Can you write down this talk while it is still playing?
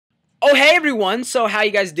Oh, hey everyone! So, how you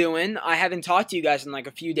guys doing? I haven't talked to you guys in like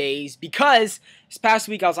a few days because this past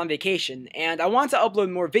week I was on vacation and I wanted to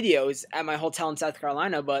upload more videos at my hotel in South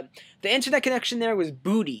Carolina, but the internet connection there was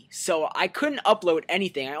booty, so I couldn't upload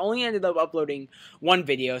anything. I only ended up uploading one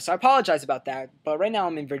video, so I apologize about that. But right now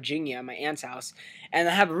I'm in Virginia at my aunt's house, and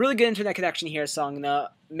I have a really good internet connection here, so I'm gonna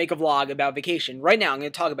make a vlog about vacation. Right now I'm gonna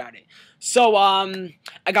talk about it. So,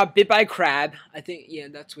 I got bit by a crab. I think, yeah,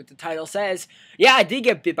 that's what the title says. Yeah, I did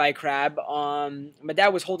get bit by a crab. My dad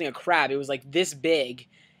was holding a crab. It was like this big.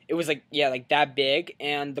 It was like, yeah, like that big,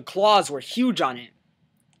 and the claws were huge on it.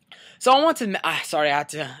 So I want to. Sorry, I have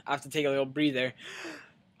to take a little breather.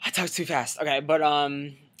 I talked too fast. Okay, but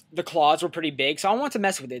the claws were pretty big, so I wanted to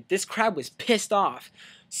mess with it. This crab was pissed off.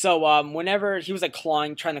 So whenever he was like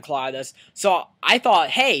trying to claw at us, so I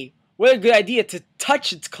thought, hey, what a good idea to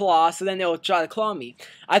touch its claw, so then it will try to claw me.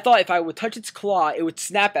 I thought if I would touch its claw, it would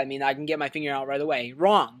snap at me, and I can get my finger out right away.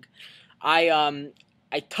 Wrong. I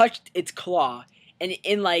touched its claw, and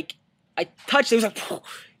I touched it.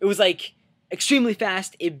 It was like extremely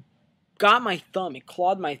fast. It got my thumb. It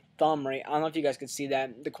clawed my thumb. Right. I don't know if you guys could see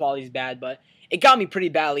that. The quality's bad, but it got me pretty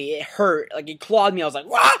badly. It hurt. Like it clawed me. I was like,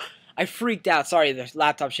 wah! I freaked out. Sorry, the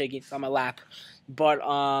laptop's shaking. It's on my lap, but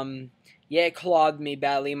yeah, it clawed me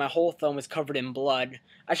badly. My whole thumb was covered in blood.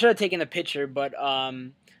 I should have taken a picture, but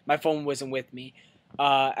my phone wasn't with me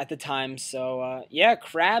at the time. So yeah,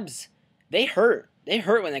 crabs, they hurt. They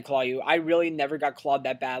hurt when they claw you. I really never got clawed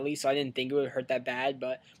that badly, so I didn't think it would hurt that bad.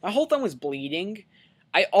 But my whole thumb was bleeding.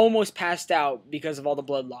 I almost passed out because of all the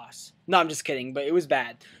blood loss. No, I'm just kidding, but it was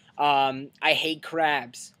bad. I hate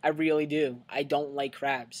crabs. I really do. I don't like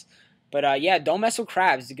crabs. But yeah, don't mess with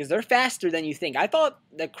crabs because they're faster than you think. I thought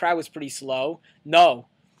the crab was pretty slow. No.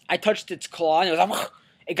 I touched its claw and it was like,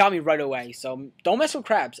 it got me right away. So don't mess with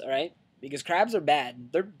crabs, alright? Because crabs are bad.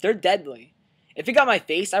 They're deadly. If it got my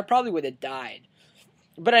face, I probably would have died.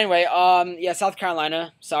 But anyway, yeah, South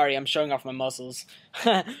Carolina. Sorry, I'm showing off my muscles.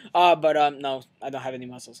 No, I don't have any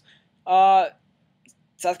muscles.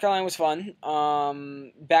 South Carolina was fun.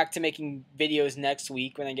 Back to making videos next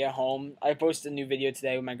week when I get home. I posted a new video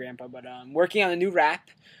today with my grandpa, but working on a new rap.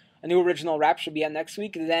 A new original rap should be out next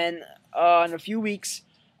week. Then, in a few weeks...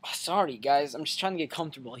 Oh, sorry, guys. I'm just trying to get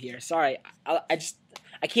comfortable here. Sorry. I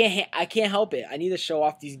can't help it. I need to show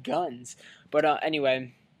off these guns. But,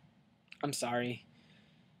 anyway. I'm sorry.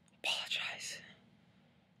 Apologize.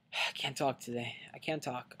 I can't talk today. I can't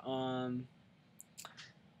talk.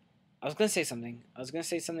 I was gonna say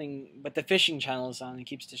something, but the fishing channel is on. It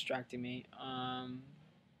keeps distracting me.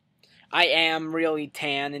 I am really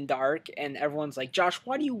tan and dark, and everyone's like, Josh,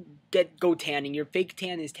 why do you go tanning? Your fake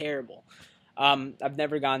tan is terrible. I've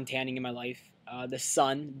never gone tanning in my life. The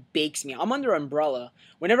sun bakes me. I'm under an umbrella.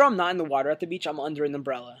 Whenever I'm not in the water at the beach, I'm under an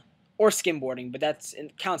umbrella. Or skimboarding, but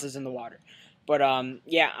it counts as in the water. But,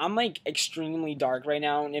 yeah, I'm, like, extremely dark right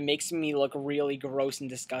now, and it makes me look really gross and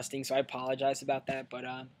disgusting, so I apologize about that, but,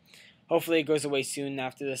 hopefully it goes away soon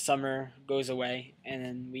after the summer goes away, and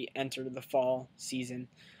then we enter the fall season.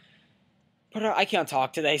 But I can't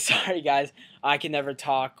talk today. Sorry, guys. I can never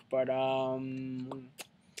talk. But I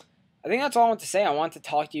think that's all I want to say. I want to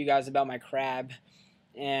talk to you guys about my crab.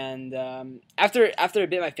 And after it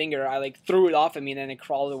bit my finger, I like threw it off at me, and then it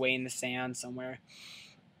crawled away in the sand somewhere.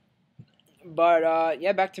 But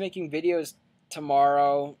yeah, back to making videos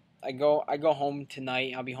tomorrow. I go home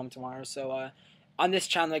tonight. I'll be home tomorrow. So on this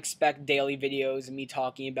channel, expect daily videos of me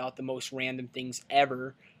talking about the most random things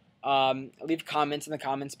ever. Leave comments in the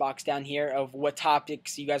comments box down here of what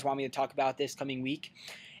topics you guys want me to talk about this coming week.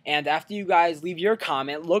 And after you guys leave your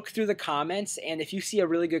comment, look through the comments, and if you see a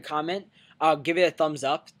really good comment, give it a thumbs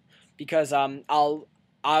up, because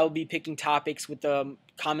I'll be picking topics with the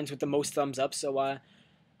comments with the most thumbs up. So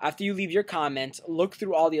after you leave your comments, look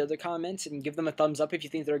through all the other comments and give them a thumbs up if you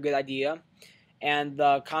think they're a good idea. And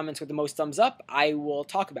the comments with the most thumbs up, I will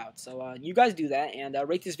talk about. So you guys do that, and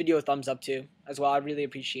rate this video a thumbs up too, as well. I really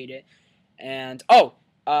appreciate it. And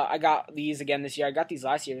I got these again this year. I got these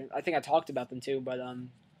last year. I think I talked about them too, but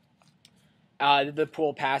the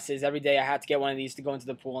pool passes. Every day I had to get one of these to go into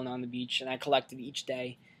the pool and on the beach, and I collected each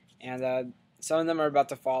day. And some of them are about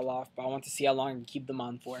to fall off, but I want to see how long I can keep them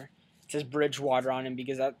on for. It says Bridgewater on him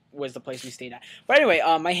because that was the place we stayed at. But anyway,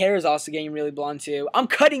 my hair is also getting really blonde too. I'm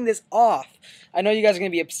cutting this off. I know you guys are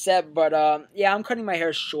going to be upset, but yeah, I'm cutting my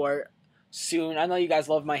hair short soon. I know you guys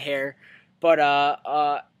love my hair, but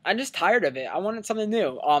I'm just tired of it. I wanted something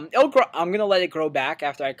new. It'll grow. I'm going to let it grow back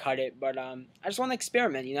after I cut it, but I just want to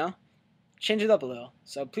experiment, you know? Change it up a little.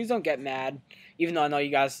 So please don't get mad, even though I know a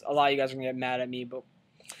lot of you guys are going to get mad at me, but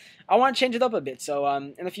I want to change it up a bit. So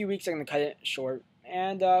in a few weeks, I'm going to cut it short.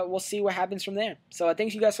 and we'll see what happens from there. So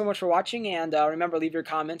thanks you guys so much for watching, and remember, leave your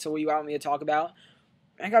comments on what you want me to talk about.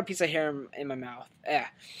 I got a piece of hair in my mouth.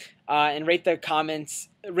 And rate the comments.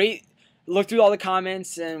 Look through all the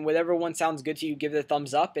comments, and whatever one sounds good to you, give it a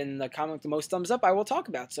thumbs up. And the comment with the most thumbs up, I will talk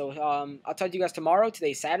about. So I'll talk to you guys tomorrow.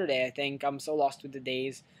 Today's Saturday, I think. I'm so lost with the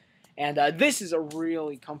days. And this is a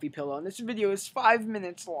really comfy pillow. And this video is 5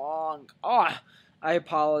 minutes long. I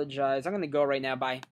apologize. I'm going to go right now. Bye.